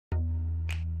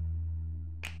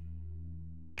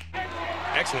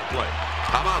Excellent play.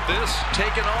 How about this?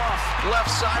 Taken off, left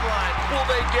sideline. Will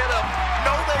they get him?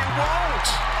 No, they won't.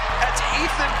 That's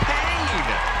Ethan Payne.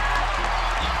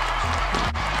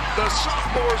 The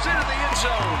sophomore's into the end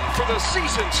zone for the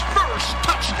season's first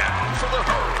touchdown for the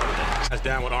Herd. That's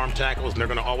down with arm tackles, and they're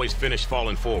going to always finish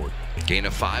falling forward. Gain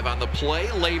of 5 on the play.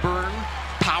 Leyburn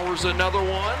powers another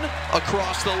one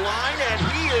across the line, and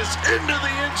he is into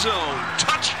the end zone.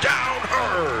 Touchdown,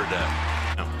 Herd.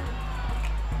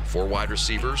 4 wide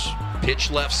receivers.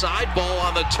 Pitch left side, ball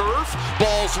on the turf.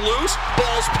 Ball's loose,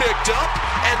 ball's picked up,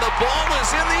 and the ball is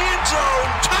in the end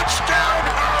zone. Touchdown,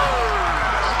 Herd.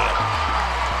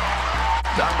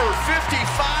 Number 55,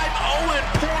 Owen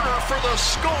Porter for the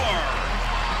score.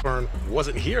 Byrne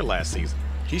wasn't here last season.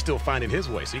 He's still finding his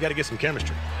way, so you got to get some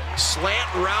chemistry.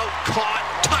 Slant route caught,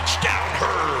 touchdown,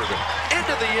 Herd.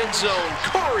 Into the end zone,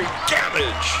 Corey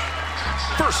Gamage.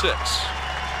 First 6.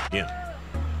 Again.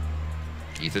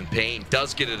 Ethan Payne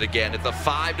does get it again at the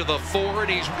 5 to the 4, and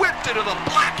he's whipped into the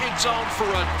blocking zone for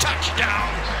a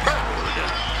touchdown, Herd.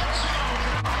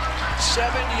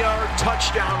 7-yard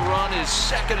touchdown run is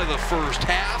second of the first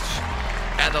half.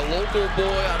 And the local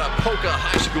boy out of Polka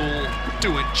High School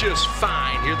doing just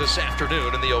fine here this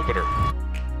afternoon in the opener.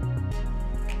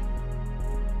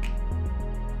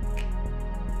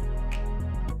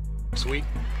 Sweet.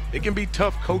 It can be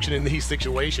tough coaching in these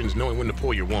situations, knowing when to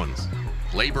pull your ones.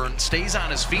 Leyburn stays on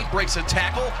his feet, breaks a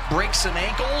tackle, breaks some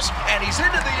ankles, and he's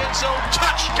into the end zone.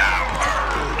 Touchdown,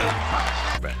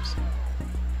 Herd!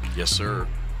 Yes, sir.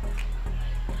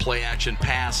 Play action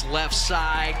pass, left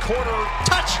side, corner,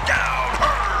 touchdown,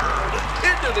 Herd!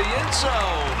 Into the end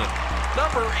zone.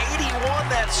 Number 81,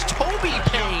 that's Toby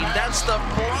Payne. That's the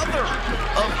brother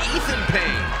of Ethan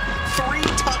Payne. 3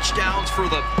 touchdowns for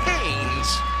the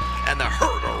Paynes, and the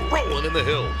Herd are rolling in the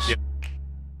hills. Yep.